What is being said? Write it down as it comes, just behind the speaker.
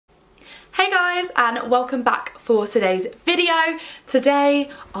guys, and welcome back for today's video.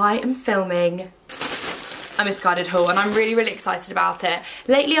 Today I am filming a Missguided haul and I'm really excited about it.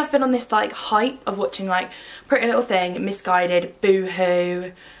 Lately I've been on this like hype of watching like Pretty Little Thing, Missguided,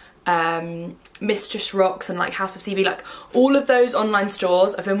 Boohoo, Mistress Rocks and like House of CB, like all of those online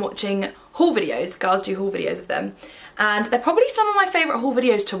stores. I've been watching haul videos, girls do haul videos of them, and they're probably some of my favourite haul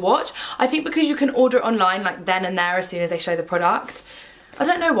videos to watch. I think because you can order it online like then and there as soon as they show the product. I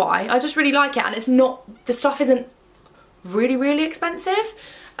don't know why, I just really like it, and it's not, the stuff isn't really expensive.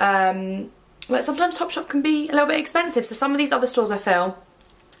 But sometimes Topshop can be a little bit expensive, so some of these other stores I feel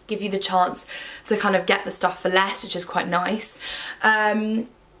give you the chance to kind of get the stuff for less, which is quite nice.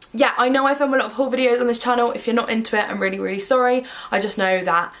 Yeah, I know I film a lot of haul videos on this channel. If you're not into it, I'm really sorry. I just know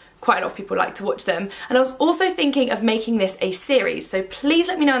that quite a lot of people like to watch them. And I was also thinking of making this a series, so please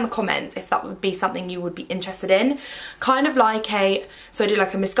let me know in the comments if that would be something you would be interested in. Kind of like a, so I do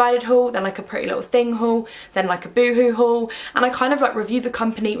like a Missguided haul, then like a Pretty Little Thing haul, then like a Boohoo haul, and I kind of like review the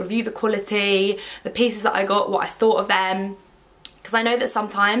company, review the quality, the pieces that I got, what I thought of them. Because I know that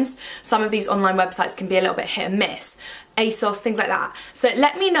sometimes some of these online websites can be a little bit hit and miss. ASOS, things like that. So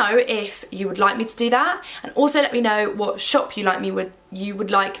let me know if you would like me to do that, and also let me know what shop you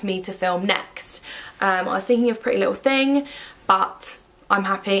would like me to film next. I was thinking of Pretty Little Thing, but I'm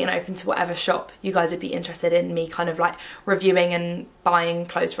happy and open to whatever shop you guys would be interested in me kind of like reviewing and buying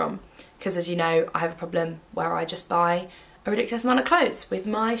clothes from. Because as you know, I have a problem where I just buy a ridiculous amount of clothes with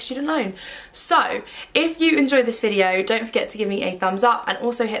my student loan. So if you enjoyed this video, don't forget to give me a thumbs up and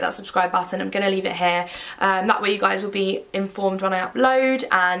also hit that subscribe button. I'm gonna leave it here. That way you guys will be informed when I upload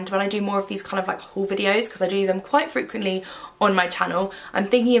and when I do more of these kind of like haul videos, because I do them quite frequently on my channel. I'm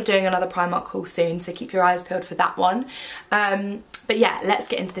thinking of doing another Primark haul soon, so keep your eyes peeled for that one. But yeah, let's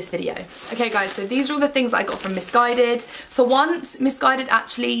get into this video. Okay guys, so these are all the things that I got from Missguided. For once, Missguided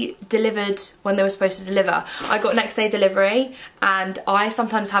actually delivered when they were supposed to deliver. I got next day delivery, and I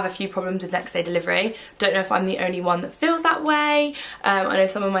sometimes have a few problems with next day delivery. Don't know if I'm the only one that feels that way. I know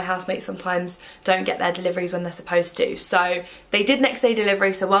some of my housemates sometimes don't get their deliveries when they're supposed to. So they did next day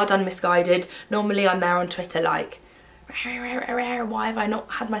delivery, so well done Missguided. Normally I'm there on Twitter like, why have I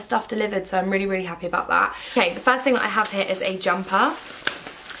not had my stuff delivered? So I'm really happy about that. Okay, the first thing that I have here is a jumper,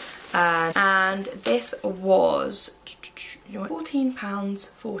 and this was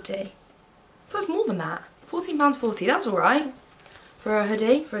 £14.40. It was more than that. £14.40, that's alright for a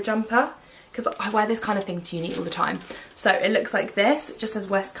hoodie, for a jumper, because I wear this kind of thing to uni all the time. So it looks like this, it just says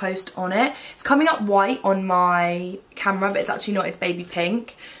West Coast on it. It's coming up white on my camera, but it's actually not, it's baby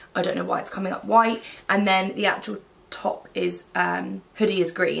pink. I don't know why it's coming up white. And then the actual top is hoodie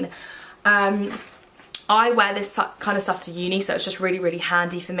is green. I wear this kind of stuff to uni, so it's just really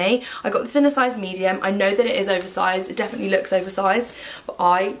handy for me. I got this in a size medium. I know that it is oversized, it definitely looks oversized, but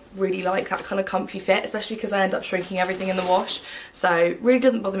I really like that kind of comfy fit, especially because I end up shrinking everything in the wash, so it really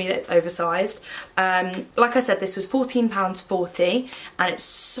doesn't bother me that it's oversized. Like I said, this was £14.40 and it's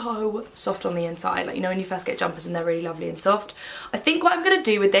so soft on the inside. Like, you know when you first get jumpers and they're really lovely and soft. I think what I'm going to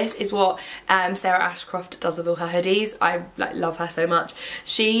do with this is what Sarah Ashcroft does with all her hoodies. I like love her so much.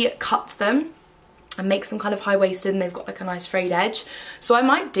 She cuts them and makes them kind of high-waisted, and they've got like a nice frayed edge. So I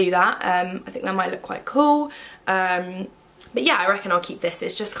might do that. I think that might look quite cool. But yeah, I reckon I'll keep this.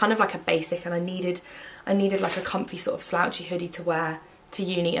 It's just kind of like a basic, and I needed like a comfy sort of slouchy hoodie to wear to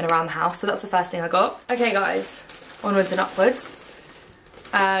uni and around the house. So that's the first thing I got. Okay guys, onwards and upwards.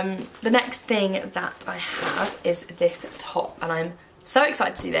 The next thing that I have is this top, and I'm so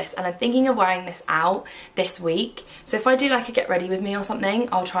excited to do this, and I'm thinking of wearing this out this week. So if I do like a get ready with me or something,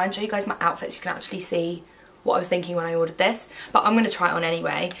 I'll try and show you guys my outfits. You can actually see what I was thinking when I ordered this, but I'm going to try it on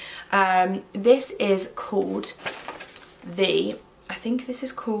anyway. This is called the, I think this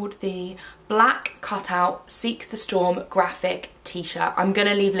is called the Black Cutout Seek the Storm graphic t-shirt. I'm going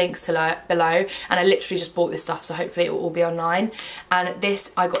to leave links to below, and I literally just bought this stuff, so hopefully it will all be online. And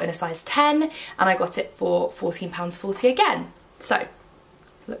this I got in a size 10, and I got it for £14.40 again. So,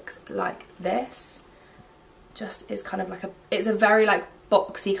 looks like this. Just is kind of like it's a very like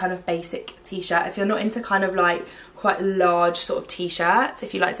boxy kind of basic t-shirt. If you're not into kind of like quite large sort of t-shirts,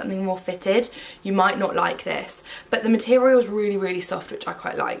 if you like something more fitted, you might not like this. But the material is really soft, which I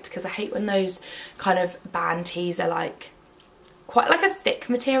quite liked, because I hate when those kind of band tees are like quite like a thick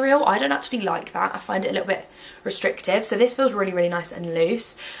material. I don't actually like that. I find it a little bit restrictive. So this feels really nice and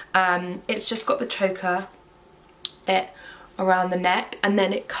loose. It's just got the choker bit around the neck, and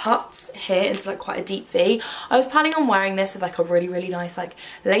then it cuts here into like quite a deep V. I was planning on wearing this with like a really nice like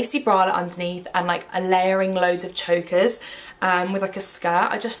lacy bralette underneath, and like a layering loads of chokers with like a skirt.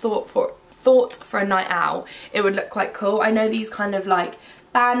 I just thought for a night out it would look quite cool. I know these kind of like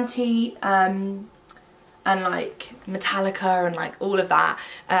band tee and like Metallica and like all of that.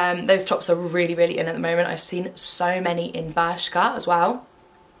 Those tops are really, really in at the moment. I've seen so many in Bershka as well,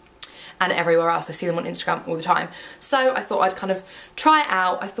 and everywhere else. I see them on Instagram all the time. So I thought I'd kind of try it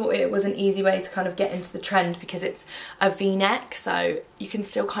out. I thought it was an easy way to kind of get into the trend because it's a V-neck, so you can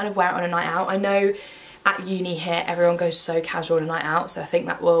still kind of wear it on a night out. I know at uni here everyone goes so casual on a night out, so I think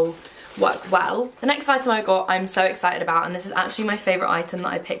that will work well. The next item I got I'm so excited about, and this is actually my favourite item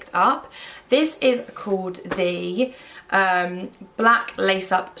that I picked up. This is called the black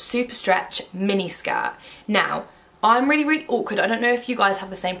lace-up super stretch mini skirt. Now, I'm really, really awkward. I don't know if you guys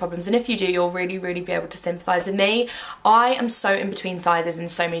have the same problems, and if you do, you'll really, really be able to sympathise with me. I am so in between sizes in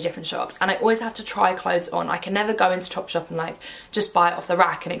so many different shops, and I always have to try clothes on. I can never go into Topshop and like just buy it off the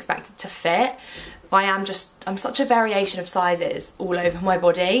rack and expect it to fit. I'm such a variation of sizes all over my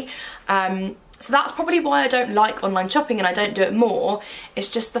body. So that's probably why I don't like online shopping and I don't do it more. It's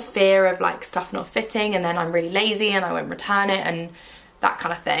just the fear of like stuff not fitting, and then I'm really lazy and I won't return it and that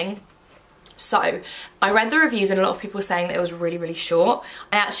kind of thing. So I read the reviews and a lot of people were saying that it was really, really short.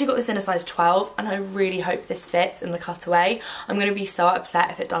 I actually got this in a size 12 and I really hope this fits in the cutaway. I'm going to be so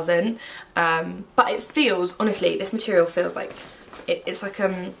upset if it doesn't. But it feels, honestly, this material feels like, it's like,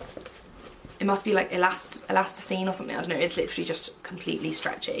 it must be like elasticine or something, I don't know. It's literally just completely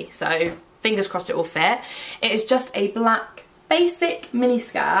stretchy. So fingers crossed it will fit. It is just a black basic mini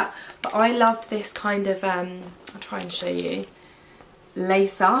skirt, but I loved this kind of, I'll try and show you,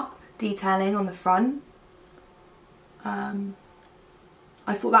 lace up detailing on the front.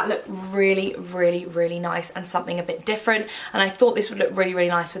 I thought that looked really, really, really nice and something a bit different, and I thought this would look really, really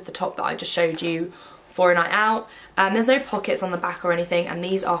nice with the top that I just showed you for a night out. There's no pockets on the back or anything, and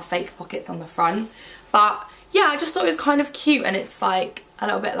these are fake pockets on the front, but yeah, I just thought it was kind of cute, and it's like a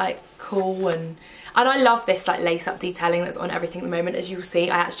little bit like cool, and I love this like lace up detailing that's on everything at the moment. As you will see,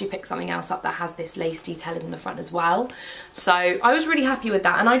 I actually picked something else up that has this lace detailing on the front as well, so I was really happy with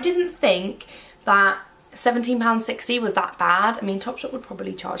that, and I didn't think that £17.60 was that bad. I mean, Topshop would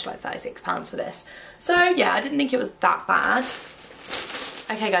probably charge like £36 for this, so yeah, I didn't think it was that bad.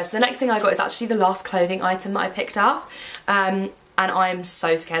 Okay guys, so the next thing I got is actually the last clothing item that I picked up, and I'm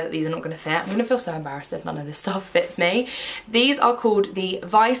so scared that these are not going to fit. I'm going to feel so embarrassed if none of this stuff fits me. These are called the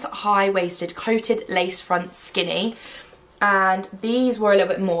Vice High-Waisted Coated Lace Front Skinny, and these were a little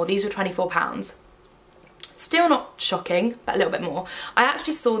bit more. These were £24. Still not shocking, but a little bit more. I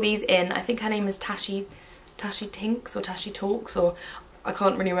actually saw these in, I think her name is Tashi Tinks or Tashi Talks, or I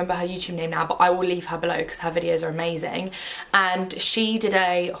can't really remember her YouTube name now, but I will leave her below because her videos are amazing. And she did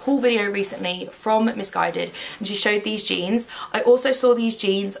a haul video recently from Missguided, and she showed these jeans. I also saw these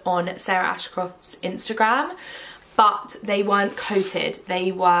jeans on Sarah Ashcroft's Instagram, but they weren't coated.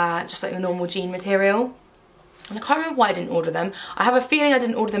 They were just like the normal jean material. And I can't remember why I didn't order them. I have a feeling I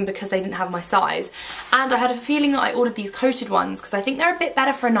didn't order them because they didn't have my size. And I had a feeling that I ordered these coated ones because I think they're a bit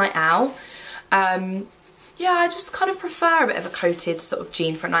better for a night out. Yeah, I just kind of prefer a bit of a coated sort of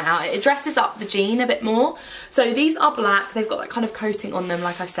jean for a night out. It dresses up the jean a bit more. So these are black. They've got that kind of coating on them,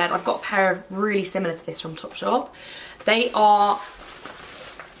 like I said. I've got a pair of really similar to this from Topshop. They are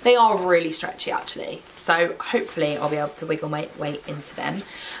really stretchy actually. So hopefully I'll be able to wiggle my way into them.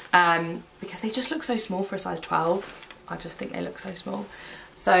 Because they just look so small for a size 12. I just think they look so small.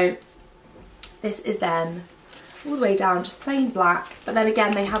 So this is them all the way down, just plain black. But then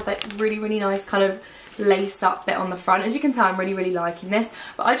again, they have that really, really nice kind of lace up bit on the front. As you can tell, I'm really, really liking this.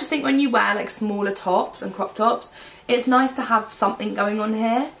 But I just think when you wear like smaller tops and crop tops, it's nice to have something going on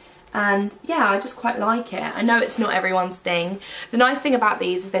here. And yeah, I just quite like it. I know it's not everyone's thing. The nice thing about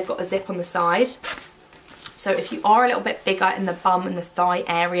these is they've got a zip on the side. So if you are a little bit bigger in the bum and the thigh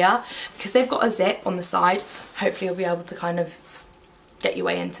area, because they've got a zip on the side, hopefully you'll be able to kind of get your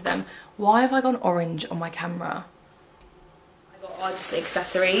way into them. Why have I gone orange on my camera? I got just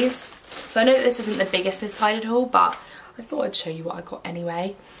accessories. So I know that this isn't the biggest Missguided haul, but I thought I'd show you what I got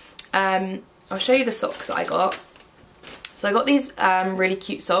anyway. I'll show you the socks that I got. So I got these really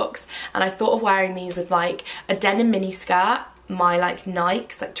cute socks, and I thought of wearing these with like a denim mini skirt, my like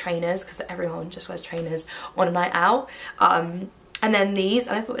Nikes, like trainers, because everyone just wears trainers on a night out, and then these,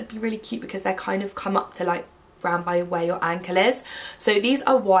 and I thought they'd be really cute because they're kind of come up to like round by where your ankle is. So these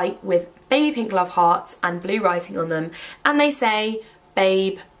are white with baby pink love hearts and blue writing on them, and they say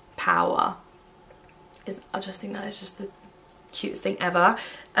babe power. I just think that is just the cutest thing ever.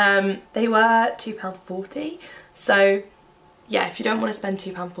 They were £2.40, so yeah, if you don't want to spend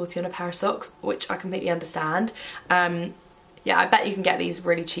 £2.40 on a pair of socks, which I completely understand, yeah, I bet you can get these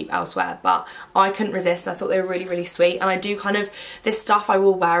really cheap elsewhere, but I couldn't resist. I thought they were really, really sweet. And I do kind of, this stuff I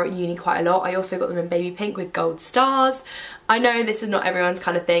will wear at uni quite a lot. I also got them in baby pink with gold stars. I know this is not everyone's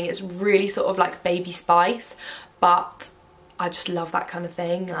kind of thing. It's really sort of like baby spice, but I just love that kind of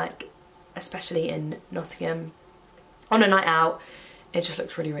thing. Like, especially in Nottingham on a night out, it just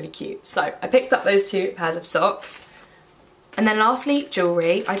looks really, really cute. So I picked up those 2 pairs of socks. And then lastly,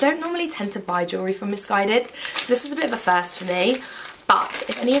 jewellery. I don't normally tend to buy jewellery from Missguided, so this was a bit of a first for me. But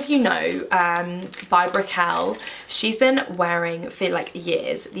if any of you know, by Brickell, she's been wearing for like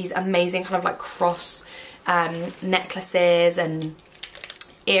years these amazing kind of like cross necklaces and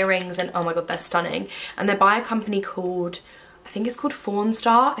earrings, and oh my god, they're stunning. And they're by a company called, I think it's called Fawn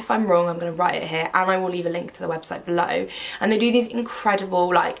Star. If I'm wrong, I'm going to write it here, and I will leave a link to the website below. And they do these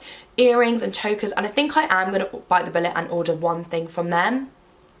incredible like earrings and chokers, and I think I am going to bite the bullet and order one thing from them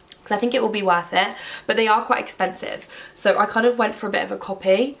because I think it will be worth it, but they are quite expensive. So I kind of went for a bit of a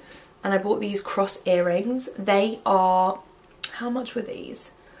copy and I bought these cross earrings. They are, how much were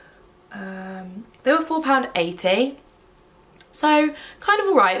these? They were £4.80. So kind of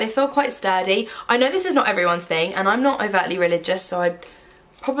alright, they feel quite sturdy. I know this is not everyone's thing, and I'm not overtly religious, so I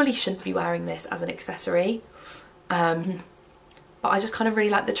probably shouldn't be wearing this as an accessory. But I just kind of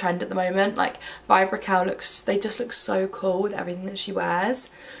really like the trend at the moment. Like, by Brickell they just look so cool with everything that she wears.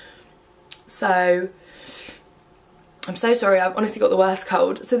 So I'm so sorry, I've honestly got the worst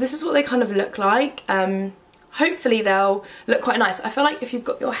cold. So this is what they kind of look like. Hopefully they'll look quite nice. I feel like if you've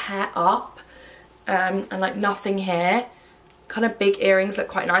got your hair up and like nothing here, kind of big earrings look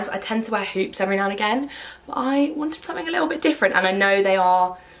quite nice. I tend to wear hoops every now and again, but I wanted something a little bit different, and I know they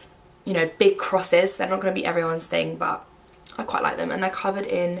are, you know, big crosses. They're not going to be everyone's thing, but I quite like them. And they're covered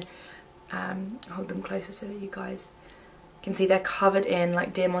in, I'll hold them closer so that you guys can see, they're covered in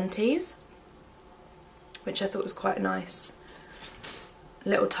like diamantes, which I thought was quite a nice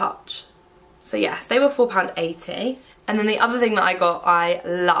little touch. So yes, they were £4.80. And then the other thing that I got, I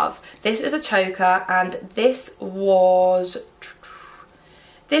love. This is a choker, and this was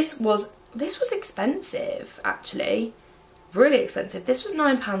expensive actually, really expensive. This was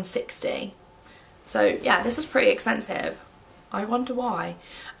 £9.60. So yeah, this was pretty expensive. I wonder why.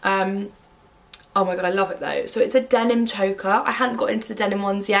 Oh my god, I love it though. So it's a denim choker. I hadn't got into the denim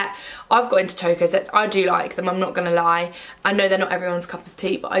ones yet. I've got into chokers. I do like them, I'm not gonna lie. I know they're not everyone's cup of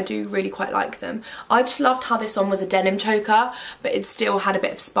tea, but I do really quite like them. I just loved how this one was a denim choker, but it still had a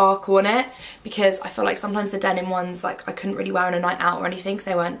bit of sparkle on it, because I feel like sometimes the denim ones, like, I couldn't really wear on a night out or anything, because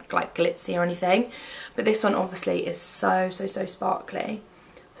they weren't like glitzy or anything. But this one obviously is so sparkly.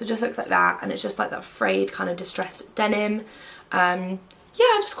 So it just looks like that, and it's just like that frayed kind of distressed denim. Yeah,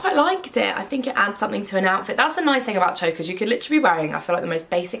 I just quite liked it. I think it adds something to an outfit. That's the nice thing about chokers. You could literally be wearing, I feel like, the most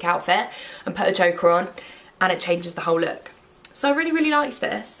basic outfit and put a choker on, and it changes the whole look. So I really liked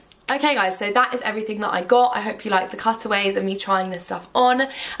this. Okay guys, so that is everything that I got. I hope you liked the cutaways and me trying this stuff on,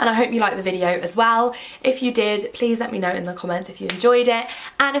 and I hope you liked the video as well. If you did, please let me know in the comments if you enjoyed it,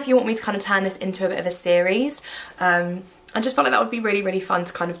 and if you want me to kind of turn this into a bit of a series. I just felt like that would be really fun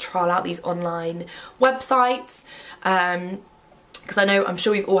to kind of trial out these online websites. Because I know, I'm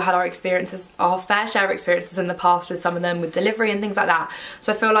sure we've all had our experiences, our fair share of experiences in the past with some of them, with delivery and things like that.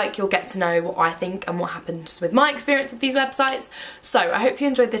 So I feel like you'll get to know what I think and what happens with my experience with these websites. So I hope you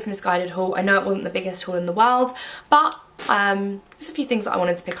enjoyed this Missguided haul. I know it wasn't the biggest haul in the world, but there's a few things that I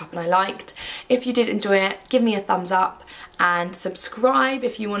wanted to pick up and I liked. If you did enjoy it, give me a thumbs up and subscribe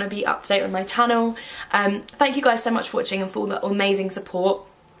if you want to be up to date with my channel. Thank you guys so much for watching and for all the amazing support.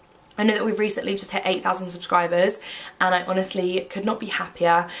 I know that we've recently just hit 8,000 subscribers, and I honestly could not be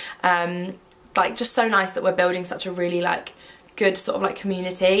happier. Like, just so nice that we're building such a really like good sort of like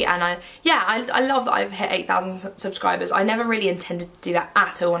community, and I love that I've hit 8,000 subscribers. I never really intended to do that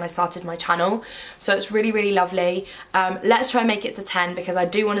at all when I started my channel, so it's really lovely. Let's try and make it to 10, because I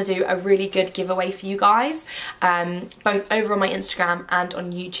do want to do a really good giveaway for you guys, both over on my Instagram and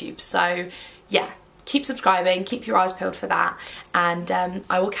on YouTube. So yeah, keep subscribing, keep your eyes peeled for that, and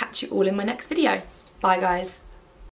I will catch you all in my next video. Bye guys.